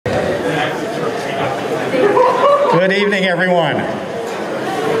Good evening, everyone.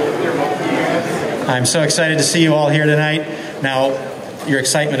 I'm so excited to see you all here tonight. Now, your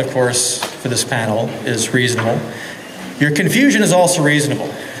excitement, of course, for this panel is reasonable. Your confusion is also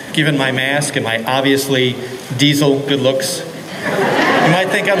reasonable, given my mask and my obviously diesel good looks. You might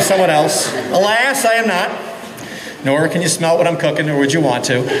think I'm someone else. Alas, I am not. Nor can you smell what I'm cooking, or would you want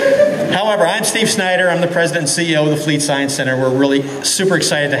to. However, I'm Steve Snyder. I'm the president and CEO of the Fleet Science Center. We're really super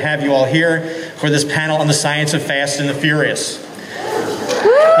excited to have you all here for this panel on the science of Fast and the Furious.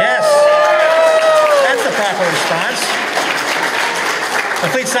 Yes, that's the proper response. The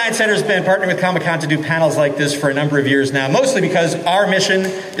Fleet Science Center has been partnering with Comic-Con to do panels like this for a number of years now, mostly because our mission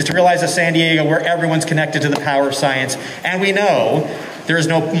is to realize a San Diego where everyone's connected to the power of science. And we know there is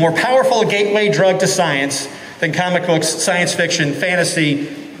no more powerful gateway drug to science than comic books, science fiction, fantasy,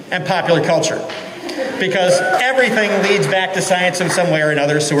 and popular culture. Because everything leads back to science in some way or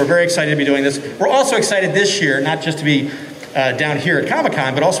another, so we're very excited to be doing this. We're also excited this year, not just to be down here at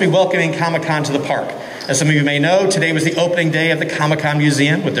Comic-Con, but also be welcoming Comic-Con to the park. As some of you may know, today was the opening day of the Comic-Con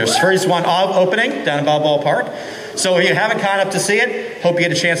Museum, with their first one opening down in Balboa Park. So if you haven't gone up to see it, hope you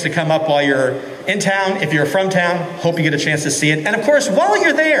get a chance to come up while you're in town. If you're from town, hope you get a chance to see it. And of course, while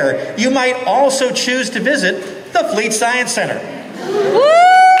you're there, you might also choose to visit the Fleet Science Center. Woo!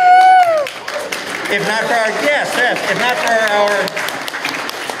 If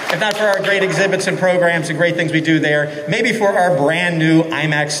not for our great exhibits and programs and great things we do there, maybe for our brand new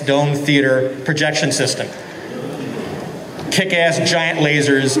IMAX Dome Theater projection system. Kick-ass giant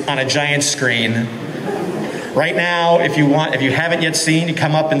lasers on a giant screen. Right now, if you haven't yet seen, you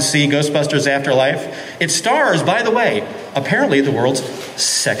come up and see Ghostbusters Afterlife. It stars, by the way, apparently the world's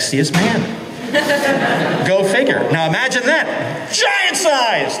sexiest man. Go figure. Now imagine that,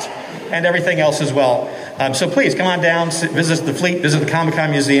 giant-sized, and everything else as well. So please, come on down, visit the Fleet, visit the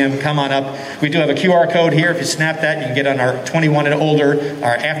Comic-Con Museum, come on up. We do have a QR code here. If you snap that, you can get on our 21 and older,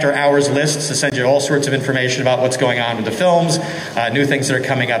 our after-hours lists to send you all sorts of information about what's going on with the films, new things that are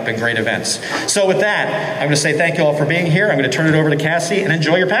coming up, and great events. So with that, I'm going to say thank you all for being here. I'm going to turn it over to Cassie, and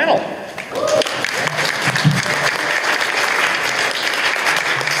enjoy your panel.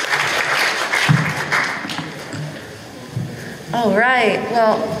 All right,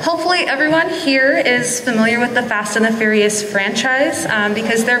 well, hopefully everyone here is familiar with the Fast and the Furious franchise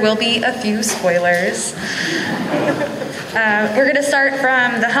because there will be a few spoilers. We're going to start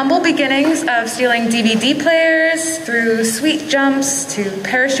from the humble beginnings of stealing DVD players, through sweet jumps, to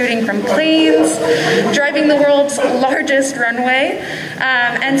parachuting from planes, driving the world's largest runway,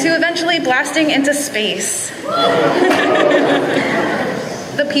 and to eventually blasting into space.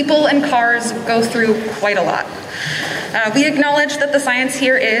 The people and cars go through quite a lot. We acknowledge that the science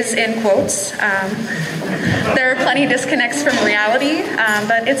here is in quotes. There are plenty of disconnects from reality,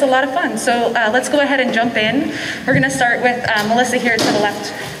 but it's a lot of fun. So let's go ahead and jump in. We're going to start with Melissa here to the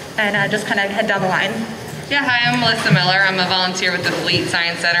left and just kind of head down the line. Yeah, hi, I'm Melissa Miller. I'm a volunteer with the Fleet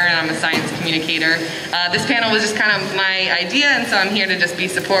Science Center, and I'm a science communicator. This panel was just kind of my idea, and so I'm here to just be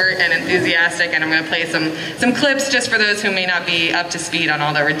support and enthusiastic, and I'm going to play some clips just for those who may not be up to speed on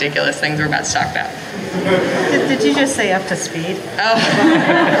all the ridiculous things we're about to talk about. Did you just say up to speed? Oh.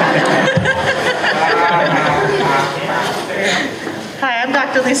 Hi, I'm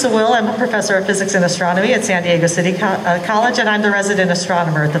Dr. Lisa Will. I'm a professor of physics and astronomy at San Diego City College, and I'm the resident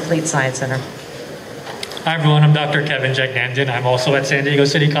astronomer at the Fleet Science Center. Hi everyone, I'm Dr. Kayvon Jagnandan. I'm also at San Diego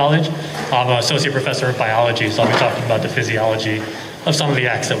City College. I'm an associate professor of biology, so I'll be talking about the physiology of some of the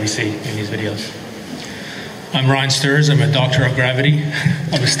acts that we see in these videos. I'm Ryan Sturz. I'm a doctor of gravity.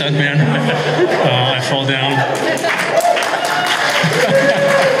 I'm a stuntman. I fall down.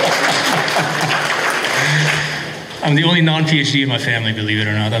 I'm the only non-Ph.D. in my family, believe it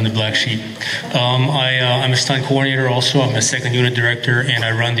or not. I'm the black sheep. I'm a stunt coordinator also. I'm a second unit director, and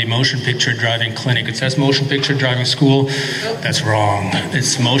I run the motion picture driving clinic. It says motion picture driving school. That's wrong.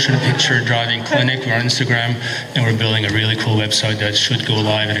 It's motion picture driving clinic. We're on Instagram, and we're building a really cool website that should go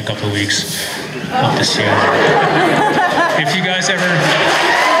live in a couple of weeks. Hope to see you. If you guys ever...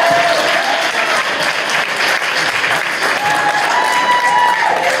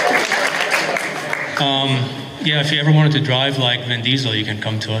 yeah, if you ever wanted to drive like Vin Diesel, you can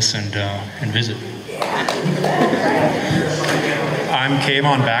come to us and visit. I'm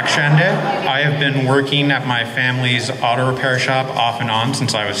Kayvon Bakhshandeh. I have been working at my family's auto repair shop off and on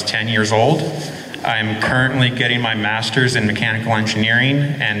since I was 10 years old. I'm currently getting my master's in mechanical engineering,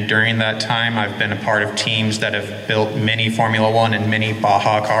 and during that time I've been a part of teams that have built many Formula One and many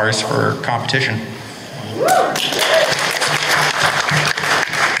Baja cars for competition.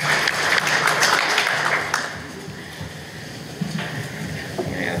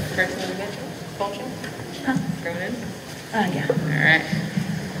 Going in? Yeah. All right.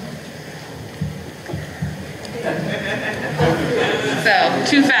 So,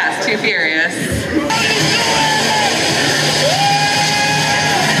 too fast, too furious.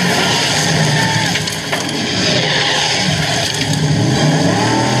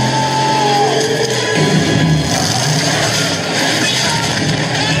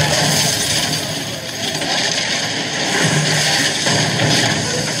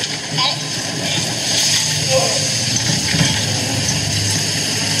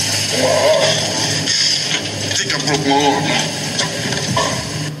 I think I broke my arm.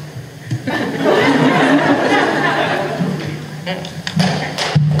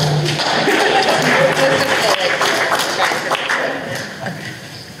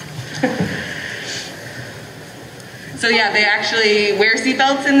 So yeah, they actually wear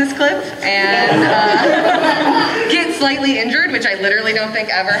seatbelts in this clip and get slightly injured, which I literally don't think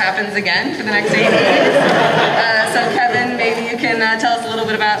ever happens again for the next 8 days. So Kevin, maybe you can tell us a little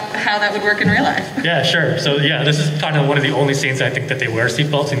bit about how that would work in real life. Yeah, sure. So yeah, this is kind of one of the only scenes I think that they wear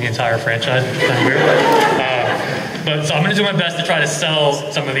seatbelts in the entire franchise, which is kind of weird. But so I'm going to do my best to try to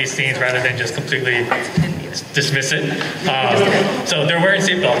sell some of these scenes rather than just completely dismiss it. So they're wearing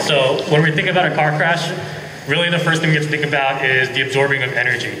seatbelts. So when we think about a car crash, really the first thing we have to think about is the absorbing of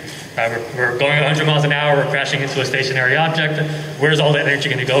energy. We're going 100 miles an hour, we're crashing into a stationary object. Where's all that energy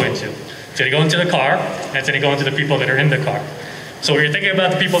going to go into? It's going to go into the car, and it's going to go into the people that are in the car. So when you're thinking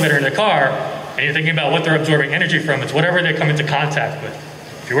about the people that are in the car, and you're thinking about what they're absorbing energy from, it's whatever they come into contact with.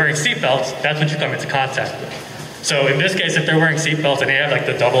 If you're wearing seatbelts, that's what you come into contact with. So in this case, if they're wearing seatbelts and they have like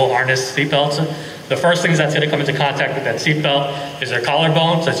the double harness seatbelts, the first things that's going to come into contact with that seatbelt is their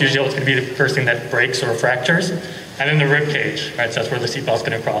collarbone. So that's usually what's going to be the first thing that breaks or fractures. And then the rib cage, right? So that's where the seatbelt's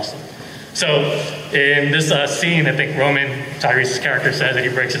going to cross. So in this scene, I think Roman, Tyrese's character, says that he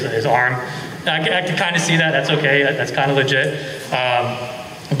breaks his arm. I can kind of see that. That's okay. That's kind of legit.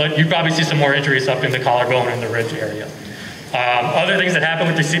 But you probably see some more injuries up in the collarbone and the rib area. Other things that happen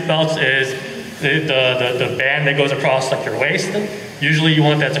with the seatbelts is the band that goes across like your waist. Usually you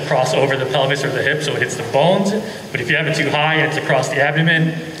want that to cross over the pelvis or the hip so it hits the bones. But if you have it too high and it's across the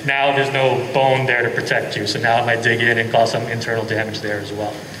abdomen, now there's no bone there to protect you. So now it might dig in and cause some internal damage there as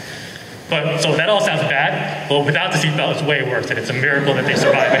well. But so that all sounds bad, but without the seatbelt, it's way worse, and it's a miracle that they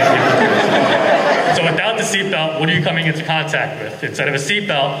survive anything. So without the seatbelt, what are you coming into contact with? Instead of a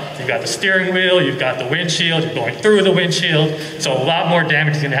seatbelt, you've got the steering wheel, you've got the windshield, you're going through the windshield. So a lot more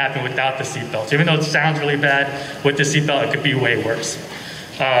damage is going to happen without the seatbelt. So even though it sounds really bad, with the seatbelt, it could be way worse.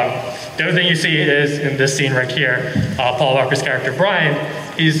 The other thing you see is in this scene right here, Paul Walker's character Brian,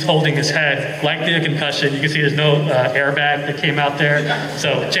 he's holding his head, likely a concussion. You can see there's no airbag that came out there.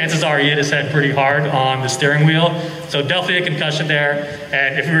 So chances are he hit his head pretty hard on the steering wheel. So definitely a concussion there.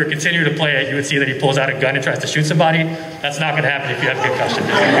 And if we were to continue to play it, you would see that he pulls out a gun and tries to shoot somebody. That's not going to happen if you have a concussion.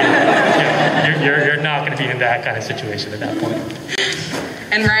 You're not going to be in that kind of situation at that point.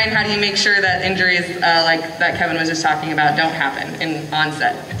 And Ryan, how do you make sure that injuries like that Kevin was just talking about don't happen on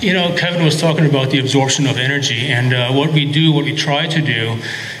set? You know, Kevin was talking about the absorption of energy, and what we try to do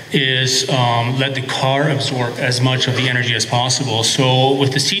is let the car absorb as much of the energy as possible. So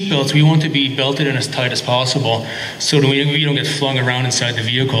with the seat belts, we want to be belted in as tight as possible so that we don't get flung around inside the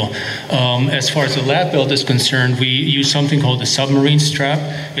vehicle. As far as the lap belt is concerned, we use something called the submarine strap.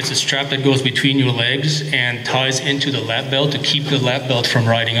 It's a strap that goes between your legs and ties into the lap belt to keep the lap belt from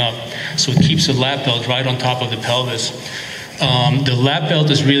riding up. So it keeps the lap belt right on top of the pelvis. The lap belt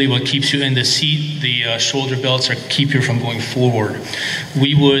is really what keeps you in the seat. The shoulder belts keep you from going forward.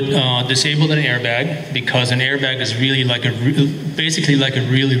 We would disable an airbag because an airbag is really basically like a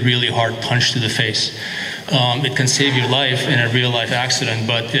really, really hard punch to the face. It can save your life in a real life accident,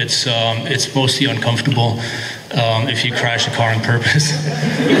 but it's mostly uncomfortable if you crash a car on purpose.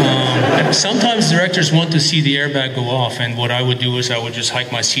 Sometimes directors want to see the airbag go off, and what I would do is I would just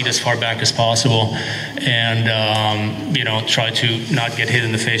hike my seat as far back as possible and try to not get hit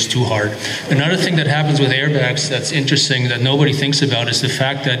in the face too hard. Another thing that happens with airbags that's interesting that nobody thinks about is the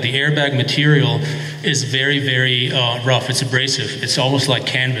fact that the airbag material is very, very rough. It's abrasive. It's almost like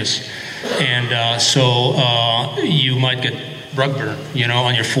canvas. And so you might get rug burn,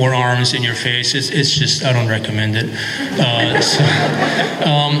 on your forearms, in your face. It's just, I don't recommend it.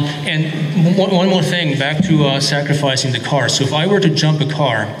 And one more thing, back to sacrificing the car. So if I were to jump a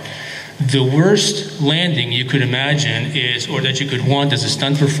car, the worst landing you could imagine or that you could want as a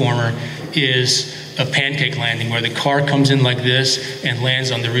stunt performer is a pancake landing where the car comes in like this and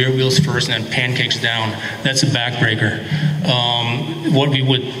lands on the rear wheels first and then pancakes down. That's a backbreaker. What we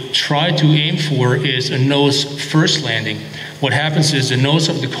would try to aim for is a nose first landing. what happens is the nose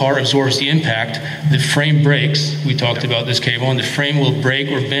of the car absorbs the impact, the frame breaks, we talked about this, Kayvon, the frame will break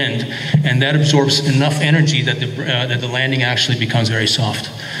or bend, and that absorbs enough energy that the landing actually becomes very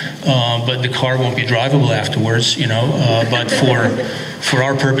soft. But the car won't be drivable afterwards, but for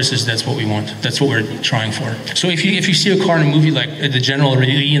our purposes, that's what we want. That's what we're trying for. So if you see a car in a movie like the General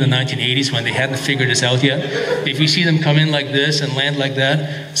Lee in the 1980s when they hadn't figured this out yet, if you see them come in like this and land like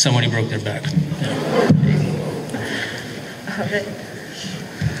that, somebody broke their back. Yeah.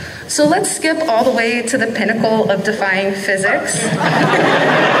 So let's skip all the way to the pinnacle of defying physics.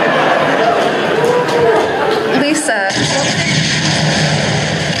 Lisa.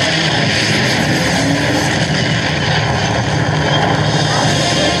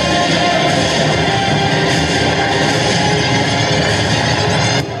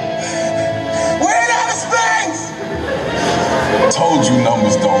 We're in outer space! Told you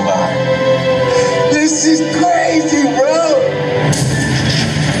numbers don't lie. This is crazy, bro!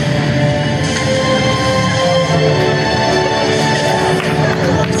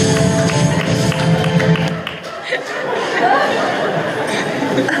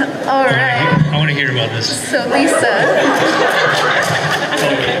 All right. I want to hear about this. So Lisa,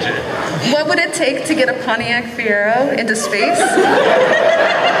 what would it take to get a Pontiac Fiero into space?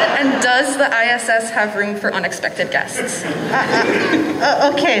 And does the ISS have room for unexpected guests?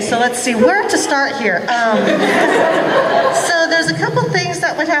 Okay, so let's see where to start here. So there's a couple things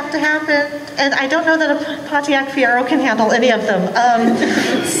that would have to happen, and I don't know that a Pontiac Fiero can handle any of them.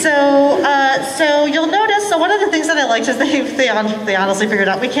 So you'll notice. So one of the things that I liked is they honestly figured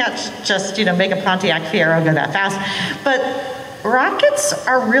out we can't just make a Pontiac Fiero go that fast, but rockets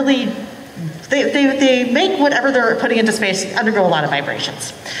are really. They make whatever they're putting into space undergo a lot of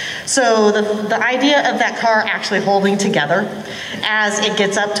vibrations. So the idea of that car actually holding together as it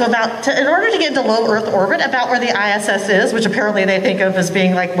gets up to in order to get into low Earth orbit, about where the ISS is, which apparently they think of as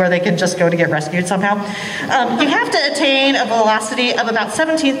being like where they can just go to get rescued somehow, you have to attain a velocity of about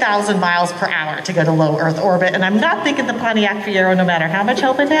 17,000 miles per hour to go to low Earth orbit. And I'm not thinking the Pontiac Fiero, no matter how much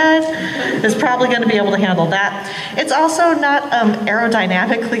help it has, is probably going to be able to handle that. It's also not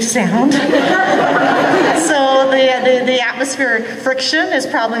aerodynamically sound. So the atmospheric friction is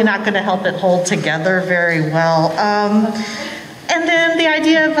probably not going to help it hold together very well. And then the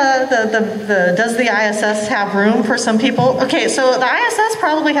idea of does the ISS have room for some people? Okay, so the ISS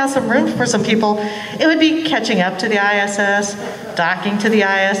probably has some room for some people. It would be catching up to the ISS, docking to the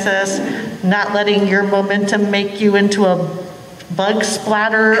ISS, not letting your momentum make you into a bug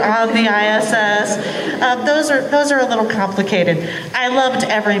splatter on the ISS. Those are a little complicated. I loved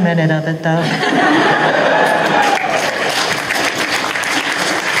every minute of it, though.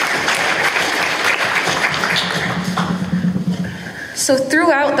 So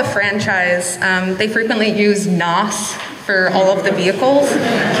throughout the franchise, they frequently use NOS for all of the vehicles.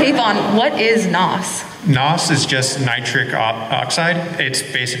 Kayvon, what is NOS? NOS is just nitric oxide. It's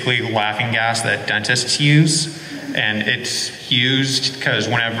basically laughing gas that dentists use. And it's used because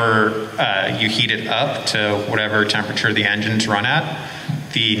whenever you heat it up to whatever temperature the engines run at,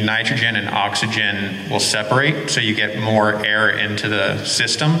 the nitrogen and oxygen will separate, so you get more air into the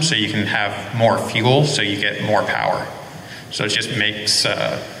system, so you can have more fuel, so you get more power. So it just makes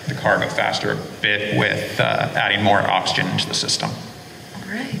the car go faster a bit with adding more oxygen into the system. All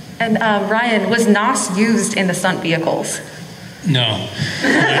right. And Ryan, was NOS used in the stunt vehicles? No.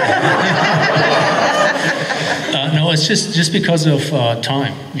 No, it's just because of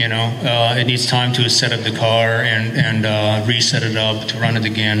time, It needs time to set up the car and reset it up to run it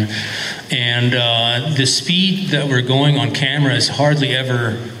again. And the speed that we're going on camera is hardly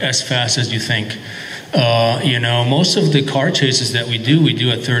ever as fast as you think. Most of the car chases that we do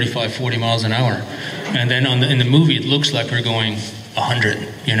at 35, 40 miles an hour. And then in the movie, it looks like we're going 100,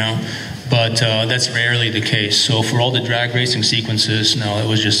 But that's rarely the case. So for all the drag racing sequences, no, it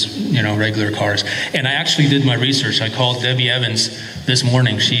was just, regular cars. And I actually did my research. I called Debbie Evans this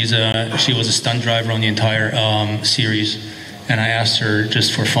morning. She was a stunt driver on the entire series. And I asked her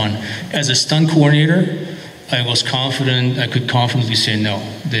just for fun. As a stunt coordinator, I could confidently say no.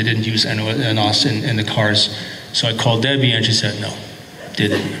 They didn't use NOS in the cars. So I called Debbie and she said no,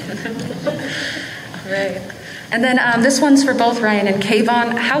 didn't. Great. And then this one's for both Ryan and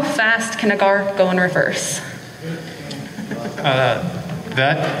Kayvon. How fast can a car go in reverse?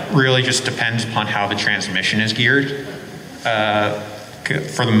 That really just depends upon how the transmission is geared.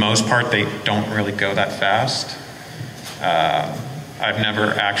 For the most part, they don't really go that fast. I've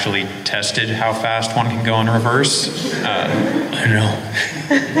never actually tested how fast one can go in reverse. I know.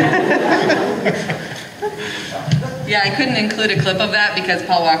 Yeah, I couldn't include a clip of that because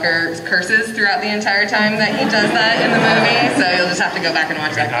Paul Walker curses throughout the entire time that he does that in the movie, so you'll just have to go back and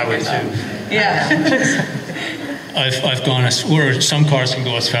watch that. I would too. Yeah. I've gone as, or some cars can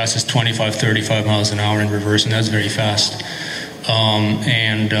go as fast as 25, 35 miles an hour in reverse, and that's very fast.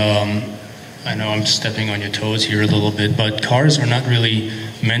 I know I'm stepping on your toes here a little bit, but cars are not really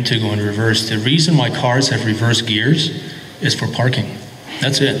meant to go in reverse. The reason why cars have reverse gears is for parking.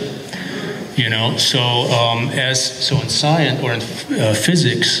 That's it. You know, so in science or in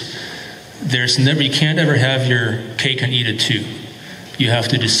physics, you can't ever have your cake and eat it too. You have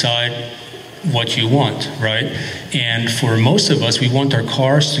to decide what you want, right? And for most of us, we want our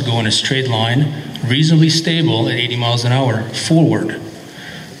cars to go in a straight line, reasonably stable at 80 miles an hour forward.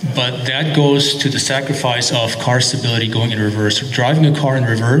 But that goes to the sacrifice of car stability going in reverse. Driving a car in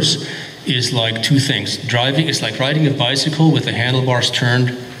reverse is like two things. Driving is like riding a bicycle with the handlebars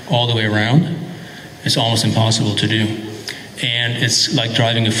turned all the way around. It's almost impossible to do. And it's like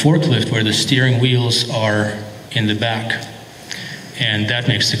driving a forklift where the steering wheels are in the back. And that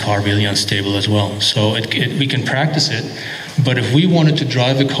makes the car really unstable as well. So we can practice it, but if we wanted to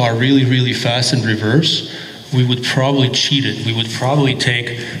drive the car really, really fast in reverse, we would probably cheat it. We would probably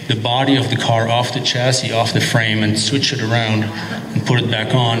take the body of the car off the chassis, off the frame, and switch it around and put it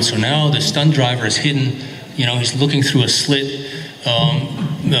back on. So now the stunt driver is hidden, you know, he's looking through a slit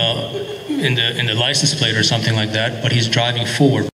in the license plate or something like that, but he's driving forward.